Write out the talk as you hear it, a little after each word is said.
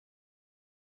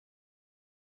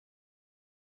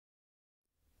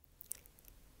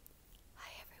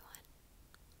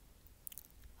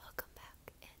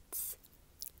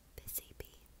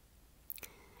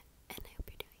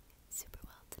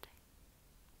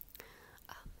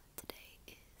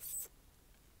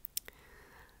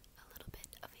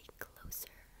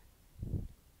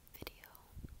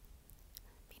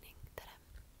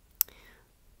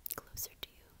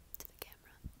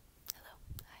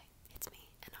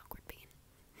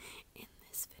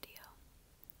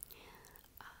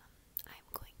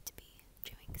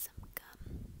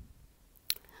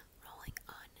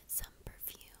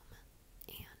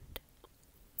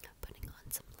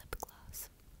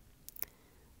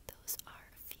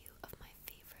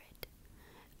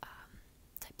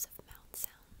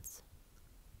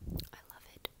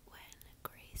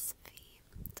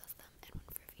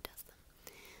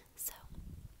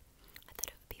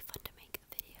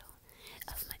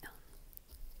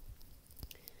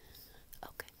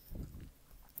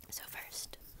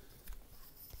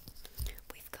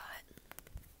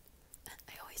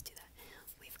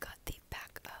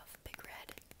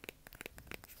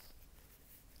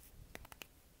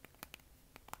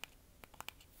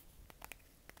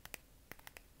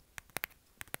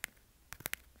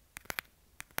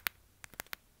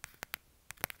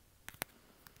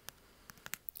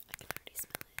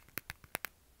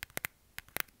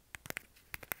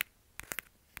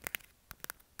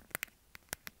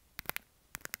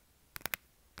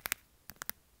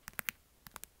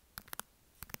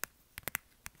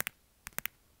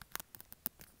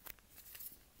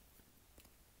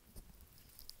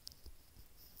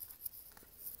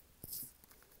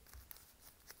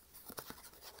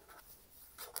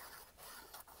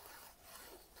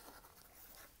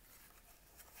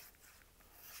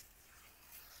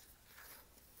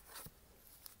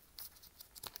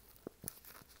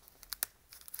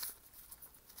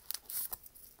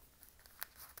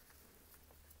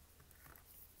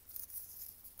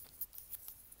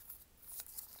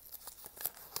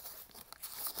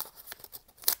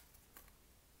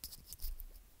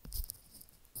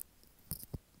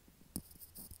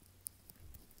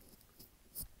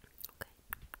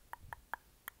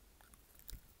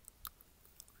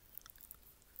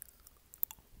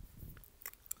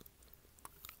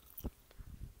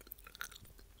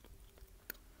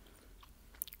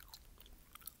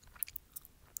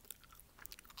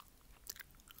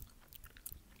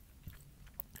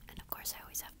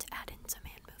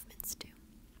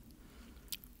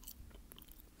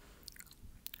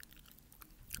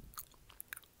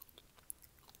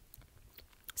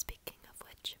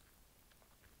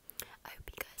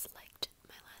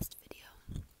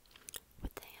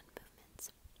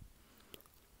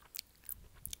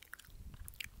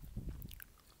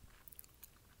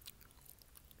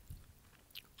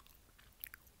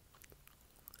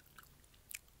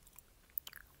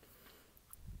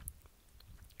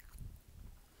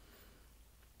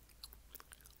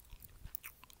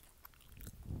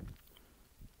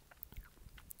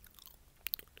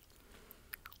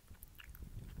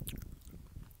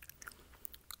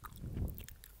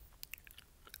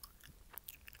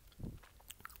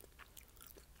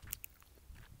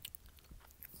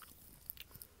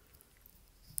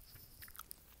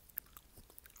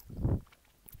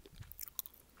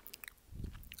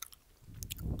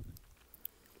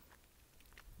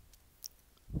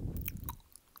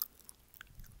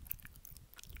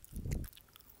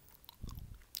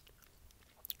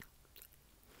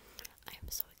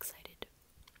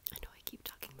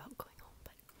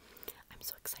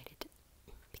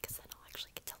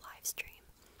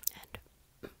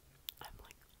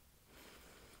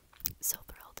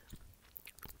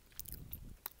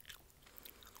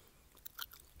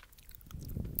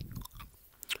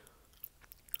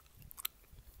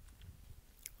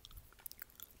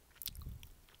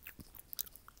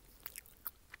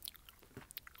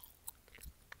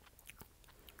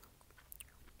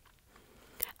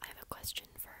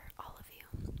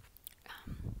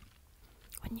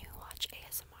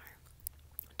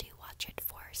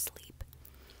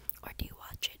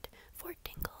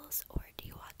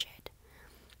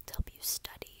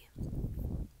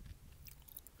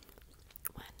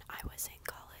I was in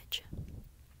college,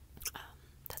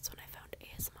 that's when I found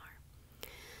ASMR.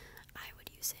 I would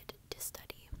use it to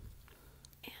study,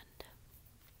 and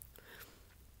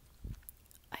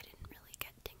I didn't really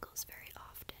get tingles very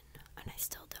often, and I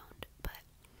still don't, but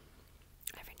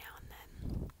every now and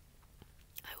then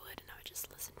I would, and I would just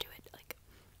listen to it like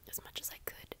as much as I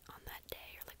could on that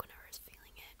day, or like whenever I was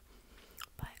feeling it.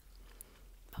 But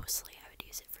mostly I would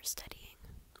use it for studying,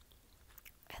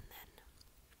 and then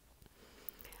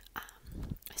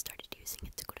I started using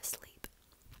it to go to sleep.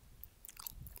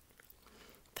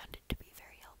 Found it to be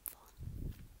very helpful.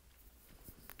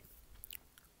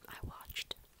 I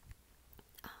watched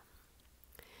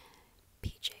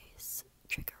PJ's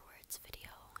trigger words video.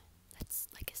 That's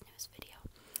like his newest video.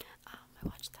 I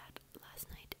watched that last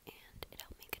night, and it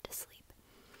helped me get to sleep.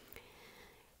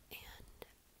 And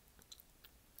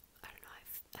I don't know,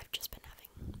 I've just been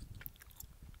having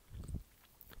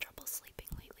trouble sleeping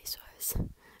lately, so I was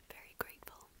very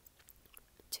grateful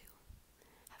to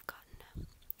have gotten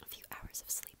a few hours of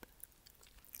sleep.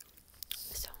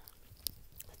 So,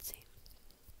 let's see.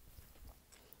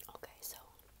 Okay, so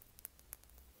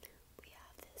we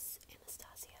have this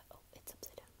Anastasia. Oh, it's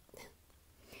upside down.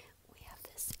 We have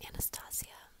this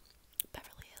Anastasia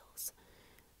Beverly Hills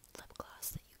lip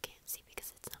gloss that you can't see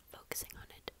because it's not focusing on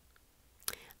it.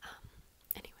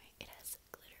 Anyway, it has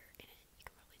glitter in it, you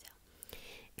can probably tell.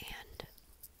 And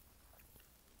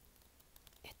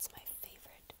it's my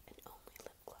favorite and only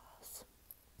lip gloss.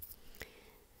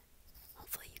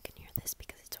 Hopefully you can hear this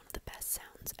because it's one of the best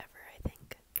sounds ever, I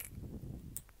think.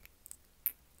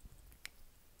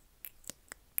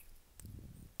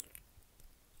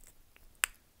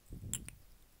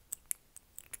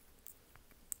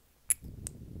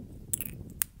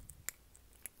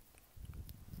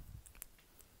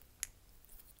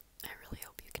 I really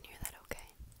hope you can hear that okay.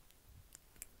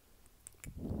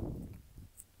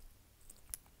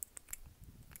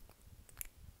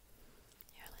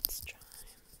 Yeah, let's try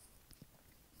this.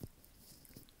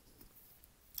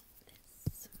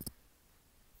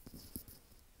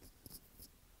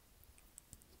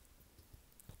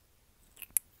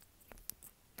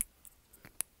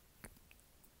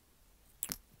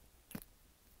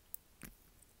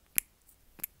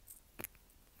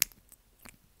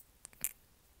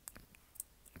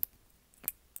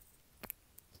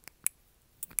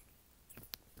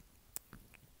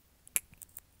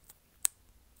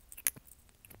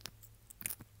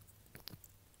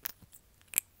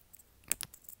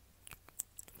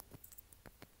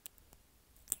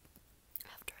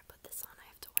 After I put this on, I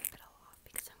have to wipe it all off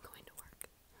because I'm going to work.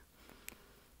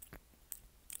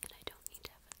 And I don't need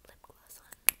to have lip gloss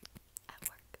on at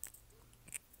work.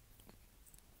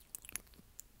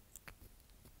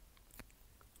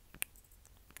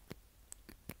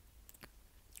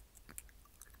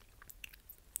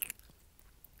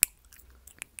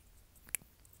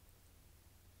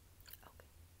 Okay.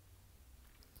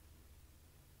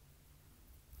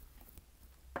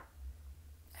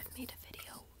 I've made a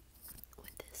video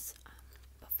with this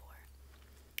before.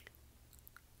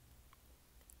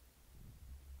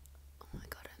 Oh my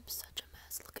god, I'm such a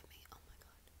mess. Look at me. Oh my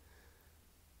god.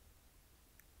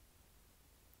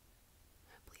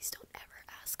 Please don't ever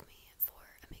ask me for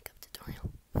a makeup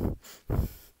tutorial.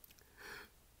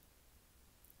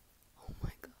 Oh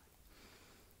my god.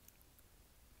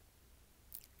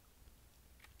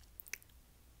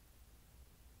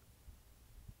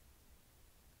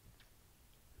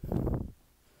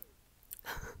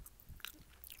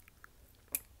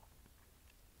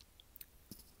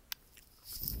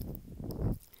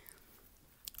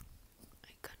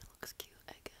 It kind of looks cute,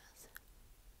 I guess.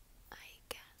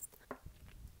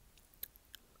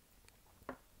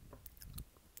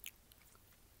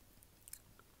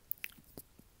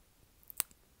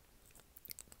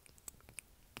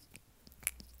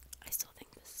 I still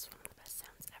think this is one of the best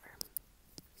sounds ever.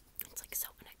 It's like so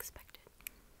unexpected.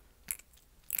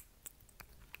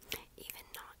 Even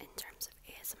not in terms of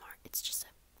ASMR, it's just a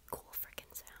cool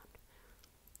freaking sound.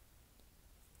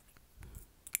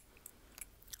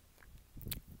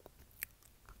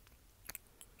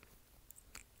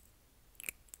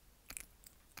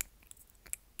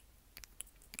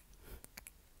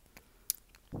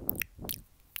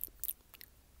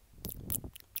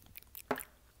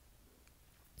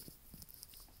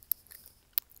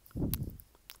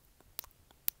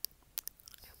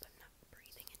 I hope I'm not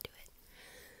breathing into it.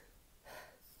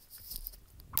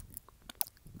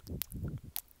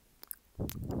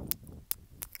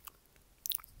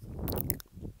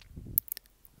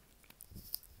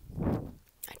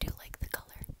 I do like the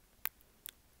color.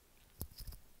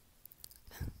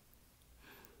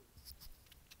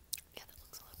 Yeah, that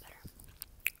looks a lot better.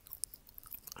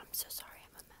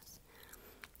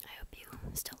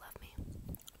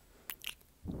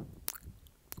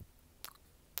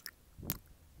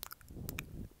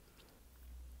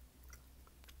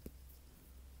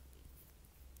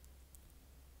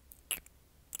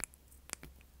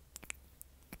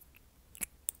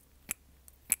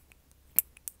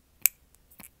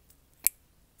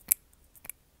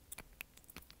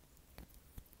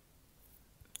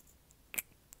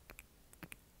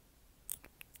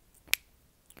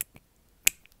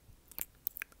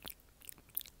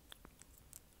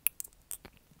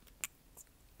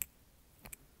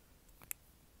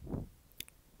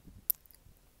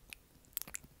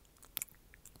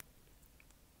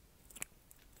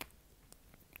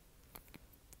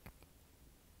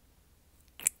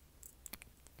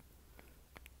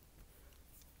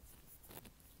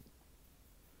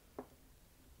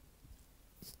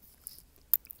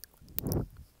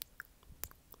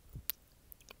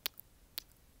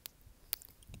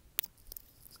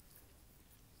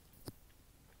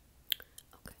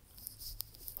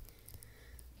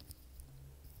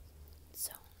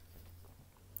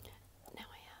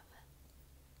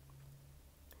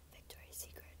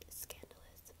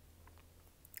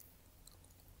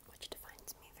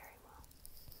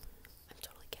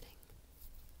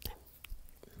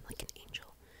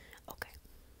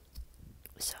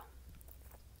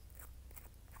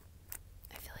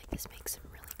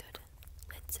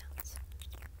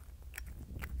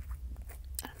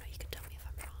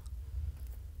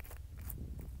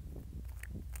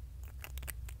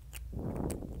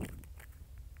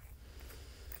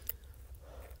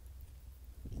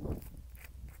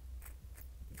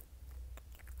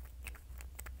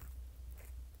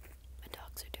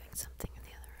 something